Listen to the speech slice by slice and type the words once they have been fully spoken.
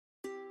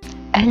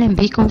أهلا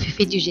بكم في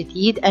فيديو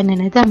جديد. أنا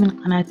ندى من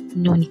قناة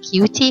نوني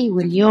كيوتي،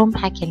 واليوم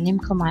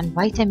حكلمكم عن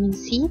فيتامين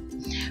سي،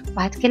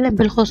 وهتكلم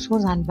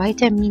بالخصوص عن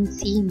فيتامين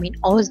سي من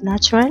أوز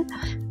ناتشورال.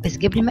 بس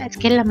قبل ما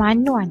أتكلم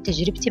عنه وعن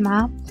تجربتي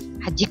معه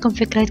هديكم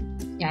فكرة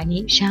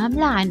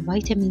شاملة عن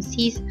فيتامين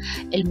سي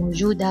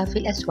الموجودة في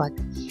الأسواق.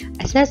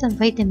 أساسا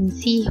فيتامين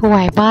سي هو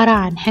عبارة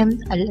عن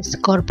حمض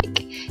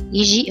الأسكوربيك،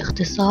 يجي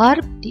اختصار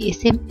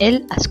باسم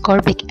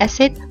الأسكوربيك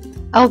أسيد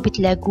أو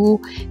بتلاقوه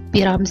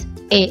برمز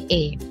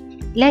AA.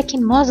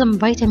 لكن معظم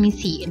فيتامين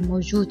سي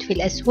الموجود في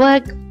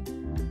الأسواق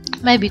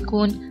ما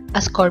بيكون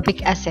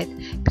أسكوربيك أسيد،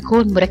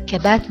 بيكون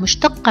مركبات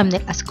مشتقة من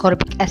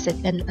الأسكوربيك أسيد،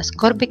 لأن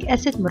الأسكوربيك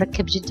أسيد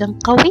مركب جدا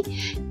قوي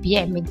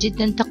بيعمل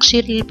جدا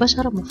تقشير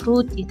للبشرة،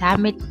 مفروض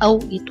يتعامل أو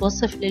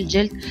يتوصف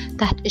للجلد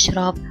تحت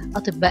إشراف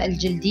أطباء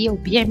الجلدية،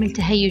 وبيعمل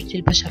تهيج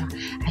للبشرة.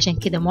 عشان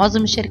كده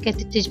معظم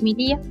الشركات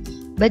التجميلية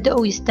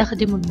بدأوا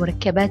يستخدموا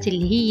المركبات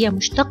اللي هي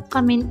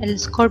مشتقة من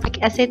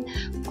الأسكوربيك أسيد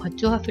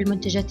وحطوها في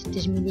المنتجات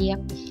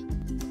التجميلية.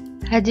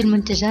 هذه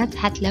المنتجات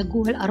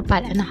هتلاقوها الأربعة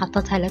اللي أنا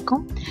حطتها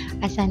لكم،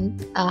 عشان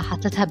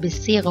حطتها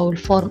بالصيغة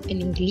والفورم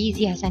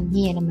الإنجليزي، عشان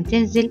هي لما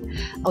تنزل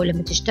أو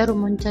لما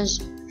تشتروا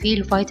منتج فيه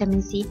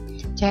الفيتامين سي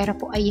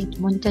تعرفوا أي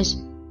منتج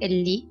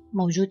اللي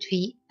موجود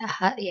فيه،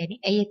 يعني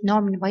أي نوع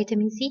من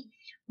فيتامين سي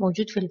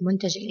موجود في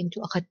المنتج اللي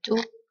انتوا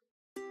أخدتوه.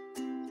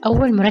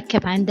 أول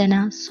مركب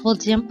عندنا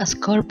صوديوم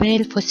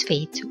أسكوربيل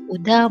فوسفات،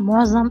 وده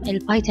معظم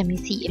الفيتامين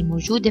سي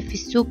الموجودة في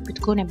السوق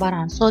بتكون عبارة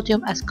عن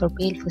صوديوم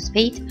أسكوربيل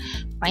فوسفات،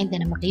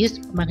 وعندنا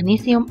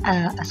مغنيسيوم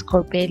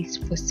أسكوربيل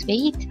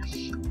فوسفات،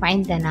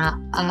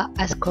 وعندنا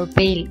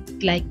أسكوربيل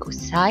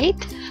جلايكوسايد،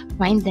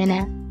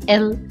 وعندنا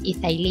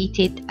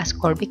الإيثايليتد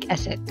أسكوربيك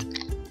أسيد.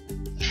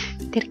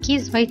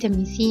 تركيز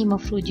فيتامين سي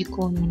مفروض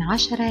يكون من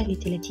 10 ل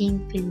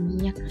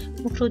 30%،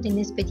 مفروض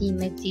النسبة دي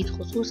ما تزيد،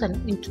 خصوصا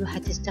انتوا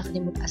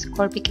هتستخدموا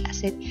الأسكوربيك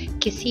أسيد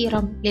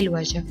كسيرم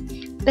للوجه.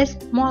 بس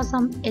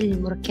معظم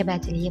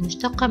المركبات اللي هي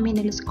مشتقة من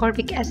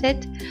الأسكوربيك أسيد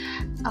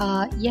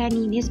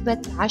يعني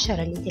نسبة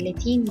 10 ل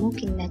 30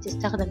 ممكن انها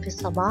تستخدم في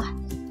الصباح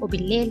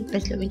وبالليل.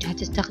 بس لو انتوا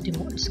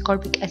هتستخدموا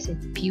الأسكوربيك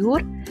أسيد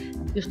بيور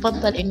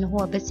يفضل انه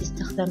هو بس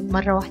يستخدم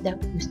مرة واحدة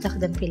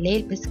ويستخدم في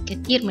الليل. بس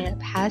كثير من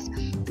الابحاث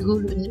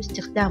بيقولوا انه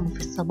استخدامه في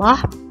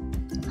الصباح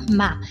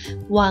مع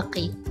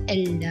واقي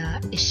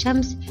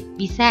الشمس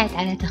بيساعد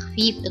على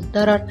تخفيف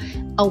الضرر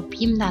او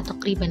بيمنع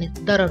تقريبا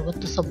الضرر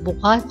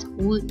والتصبغات،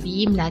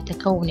 وبيمنع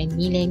تكون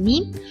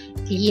الميلانين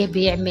اللي هي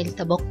بيعمل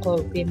تبقع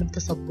وبيعمل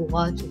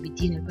تصبغات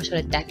وبيدينا البشرة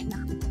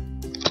الداكنة.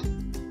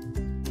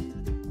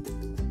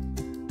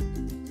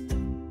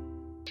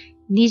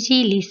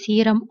 نيجي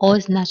لسيروم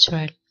أوز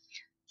ناتشورال.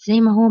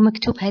 زي ما هو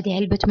مكتوب، هذه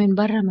علبة من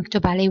برا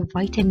مكتوب عليه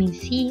فيتامين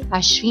سي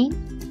 20.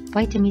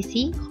 فيتامين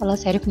سي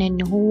خلاص عرفنا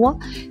انه هو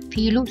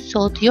فيه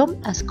صوديوم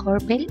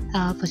اسكوربيل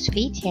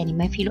فوسفات، يعني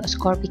ما فيه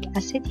اسكوربيك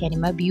اسيد، يعني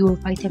ما بيور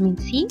فيتامين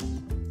سي،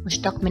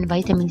 مشتق من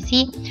فيتامين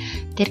سي.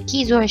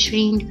 تركيزه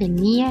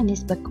 20%،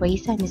 نسبة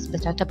كويسة، نسبة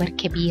تعتبر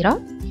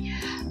كبيرة.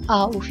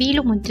 وفي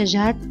له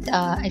منتجات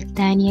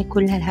الثانية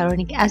كلها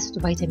الهيرونيك أسيد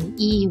وفيتامين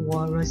إي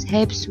وروز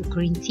هيبس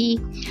وجرين تي،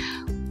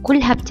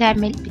 كلها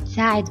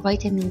بتساعد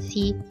فيتامين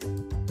سي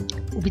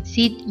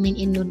وبتزيد من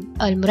انه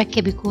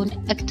المركب يكون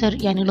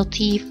اكتر يعني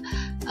لطيف.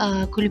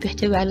 كله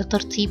بيحتوي على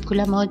ترطيب،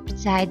 كلها مواد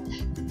بتساعد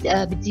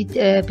بتزيد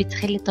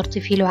بتخلي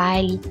الترطيب فيه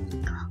عالي.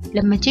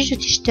 لما تيجوا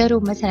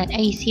تشتروا مثلا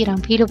اي سيرم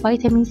فيه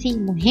فيتامين سي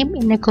مهم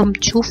انكم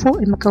تشوفوا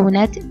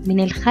المكونات من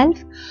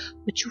الخلف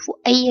وتشوفوا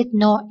اي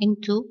نوع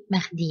انتوا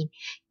ماخدين.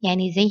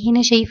 يعني زي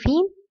هنا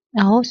شايفين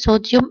اهو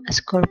صوديوم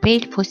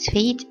اسكوربيل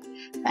فوسفات،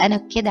 فأنا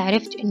كده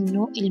عرفت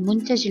إنه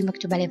المنتج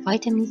المكتوب عليه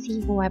فيتامين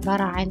سي هو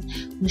عبارة عن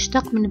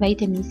مشتق من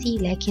فيتامين سي.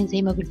 لكن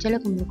زي ما قلت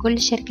لكم إن كل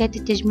الشركات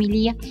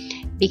التجميلية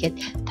بقت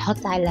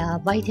تحط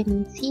على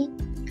فيتامين سي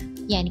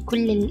يعني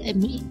كل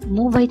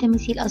مو فيتامين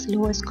سي الأصل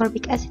هو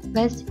اسكوربيك أسيد،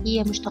 بس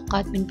هي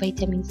مشتقات من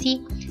فيتامين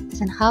سي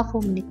عشان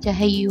خافوا من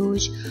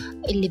التهيج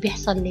اللي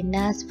بيحصل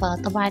للناس.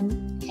 فطبعا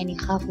يعني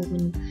خافوا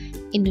من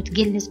إنه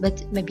تقل نسبة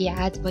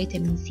مبيعات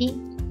فيتامين سي.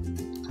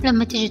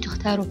 لما تيجي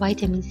تختاروا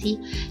فيتامين سي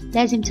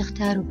لازم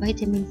تختاروا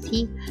فيتامين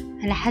سي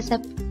على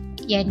حسب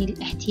يعني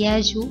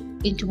الاحتياج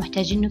انتوا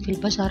محتاجينه في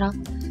البشرة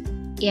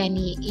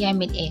يعني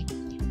يعمل ايه.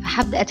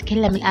 فحابة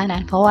اتكلم الان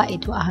عن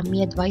فوائد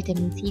واهمية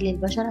فيتامين سي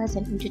للبشرة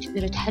عشان انتوا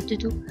تقدروا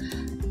تحددوا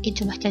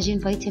انتوا محتاجين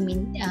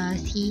فيتامين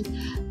سي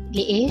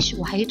لايش،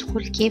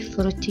 وهيدخل كيف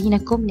في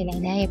روتينكم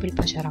للعناية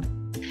بالبشرة.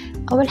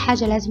 أول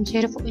حاجة لازم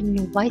تعرفوا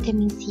إنه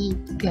فيتامين سي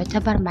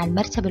بيعتبر مع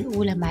المرتبة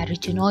الأولى مع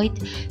الريتينويد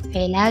في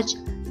علاج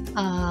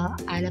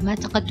علامات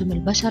تقدم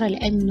البشرة،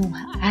 لأنه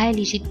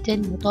عالي جدا،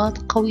 مضاد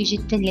قوي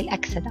جدا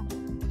للاكسدة.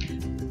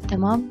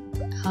 تمام.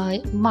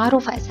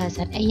 معروفة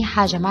أساسا أي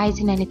حاجة ما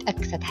عايزينها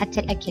نتأكسد، حتى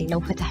الأكل لو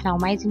فتحناه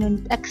وما عايزينه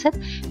نتأكسد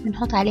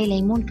بنحط عليه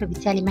ليمون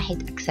فبالتالي ما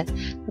حيتأكسد،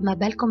 فما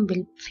بالكم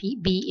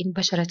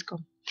ببشرتكم.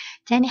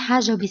 تاني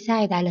حاجة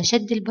بيساعد على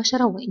شد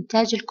البشرة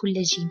وإنتاج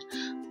الكولاجين،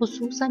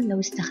 خصوصا لو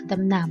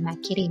استخدمناه مع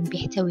كريم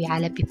بيحتوي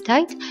على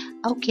بيبتايد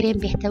أو كريم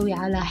بيحتوي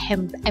على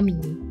حمض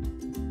أميني.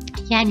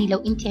 يعني لو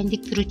انت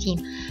عندك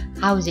بروتين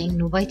عاوزة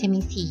انه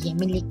فيتامين سي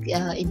يعمل لك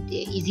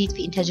يزيد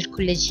في انتاج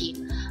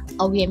الكولاجين،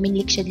 أو يعمل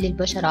لك شد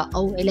للبشرة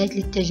أو علاج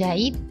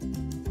للتجاعيد،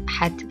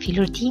 في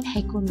الروتين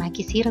حيكون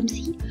معك سيرم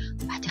سي،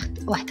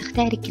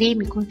 وهتختاري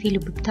كريم يكون فيه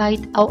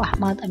ليبوبتايد أو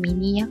أحماض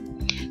أمينية،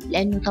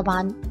 لأنه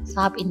طبعا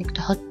صعب إنك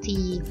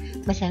تحطي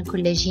مثلا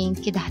كولاجين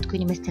كده،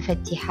 هتكوني ما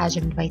استفدتي حاجة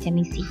من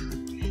فيتامين سي.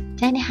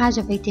 تاني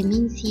حاجة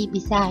فيتامين سي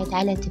بيساعد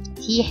على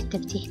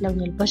تفتيح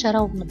لون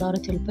البشرة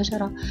ونضارة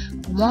البشرة،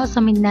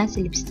 ومعظم الناس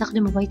اللي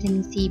بيستخدموا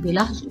فيتامين سي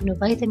بيلاحظوا إنه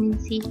فيتامين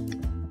سي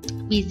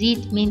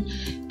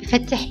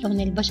بيفتح لون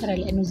البشرة،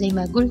 لأنه زي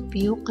ما قلت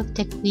بيوقف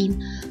تكوين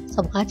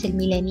صبغات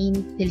الميلانين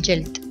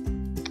للجلد.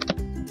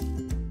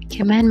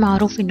 كمان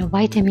معروف إنه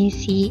فيتامين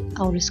سي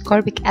أو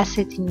السكوربيك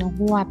أسيد إنه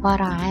هو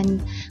عبارة عن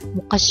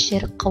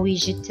مقشر قوي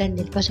جدا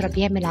للبشرة،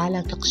 بيعمل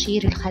على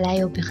تقشير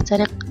الخلايا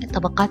وبيخترق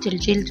طبقات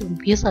الجلد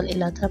وبيصل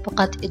إلى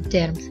طبقة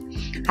الديرمز.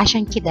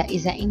 عشان كده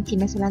إذا أنت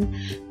مثلا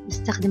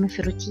مستخدمة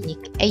في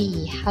روتينك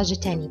أي حاجة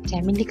تانية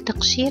بتعمل لك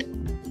تقشير،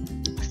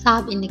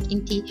 صعب إنك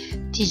أنت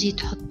تيجي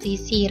تحطي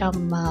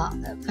سيرم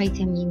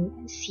فيتامين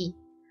سي،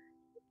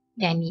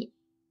 يعني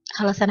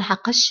خلاص أنا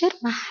هقشر،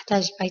 ما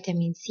هحتاج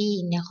فيتامين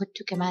سي إني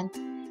أخده كمان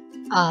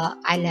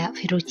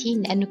في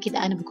الروتين، لأنه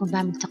كده أنا بكون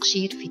بعمل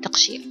تقشير في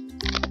تقشير.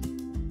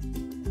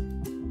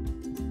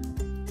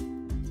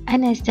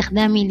 أنا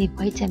استخدامي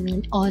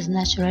لفيتامين أوز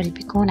ناتشورال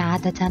بيكون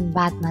عادة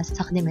بعد ما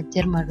استخدم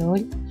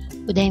الديرمارول،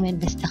 ودايما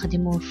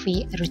بستخدمه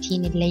في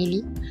الروتين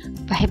الليلي.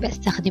 بحب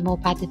استخدمه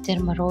بعد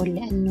الديرمارول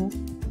لأنه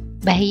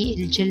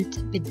بهيئ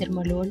الجلد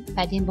بالديرمارول،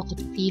 بعدين باخد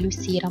فيه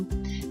السيرم،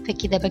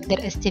 فكده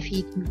بقدر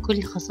استفيد من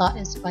كل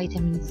خصائص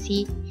فيتامين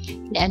سي،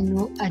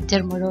 لأنه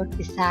الديرمارول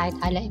بيساعد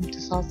على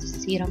امتصاص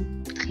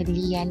السيرم،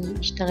 بتخليه يعني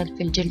يشتغل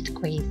في الجلد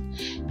كويس.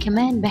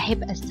 كمان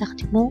بحب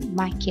استخدمه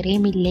مع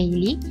كريم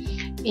الليلي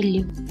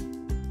اللي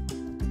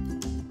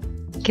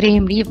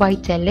كريم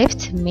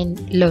ريفيتاليفت من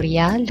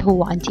لوريال،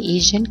 هو انتي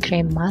ايجن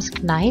كريم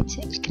ماسك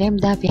نايت. الكريم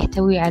ده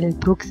بيحتوي على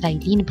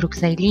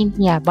البروكسايلين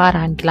هي عبارة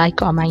عن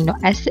جلايكو امينو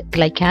اسيد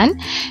جلايكان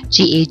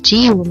GAG،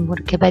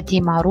 والمركبات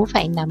دي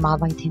معروفة انها مع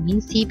فيتامين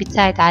سي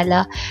بتساعد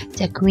على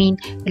تكوين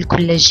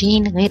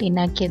الكولاجين، غير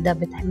انها كده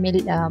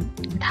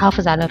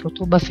بتحافظ على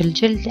الرطوبة في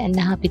الجلد،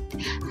 لانها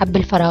بتعبي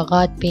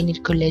الفراغات بين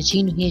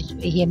الكولاجين،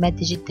 وهي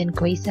مادة جدا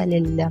كويسة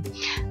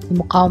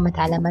لمقاومة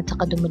علامات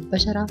تقدم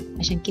البشرة.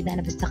 عشان كده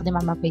انا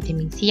بستخدمها مع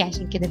فيتامين سي،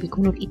 عشان كده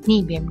بيكونوا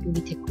الاثنين بيعملوا لي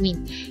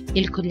تكوين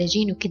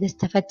للكولاجين، وكده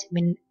استفدت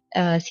من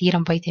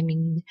سيرم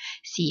فيتامين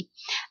سي.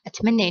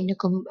 أتمنى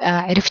أنكم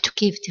عرفتوا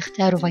كيف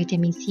تختاروا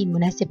فيتامين سي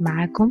المناسب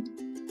معاكم.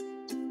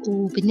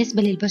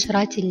 وبالنسبة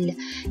للبشرات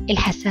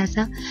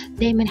الحساسة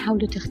دايما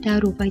حاولوا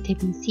تختاروا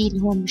فيتامين سي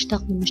اللي هو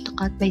مشتق من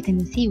مشتقات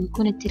فيتامين سي،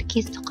 ويكون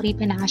التركيز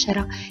تقريبا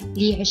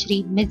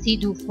 10-20، ما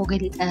تزيدوا فوق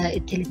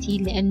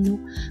 30، لأنه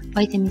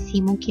فيتامين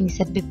سي ممكن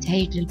يسبب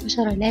تهيج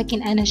للبشرة.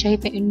 لكن أنا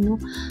شايفة أنه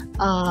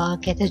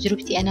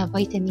كتجربتي أنا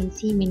فيتامين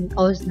سي من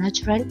أوز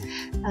ناتشورال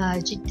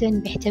جدا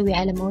بيحتوي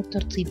على مواد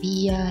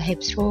ترطيبية،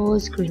 هيبس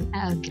روز،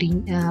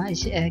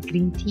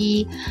 جرين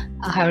تي،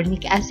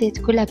 هيرونيك أسيد،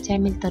 كلها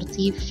بتعمل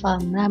ترطيب،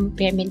 ما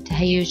بيعمل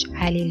تهيج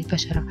عالي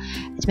للبشرة.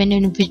 أتمنى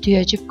أن الفيديو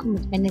يعجبكم،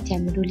 أتمنى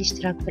تعملوا لي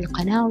اشتراك في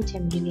القناة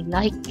وتعملوا لي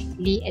لايك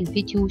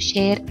للفيديو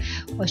وشير،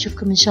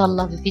 وأشوفكم إن شاء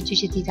الله في فيديو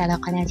جديد على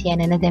قناتي.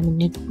 أنا ندى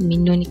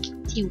من نوني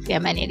كيوتي، وفي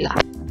أمان الله.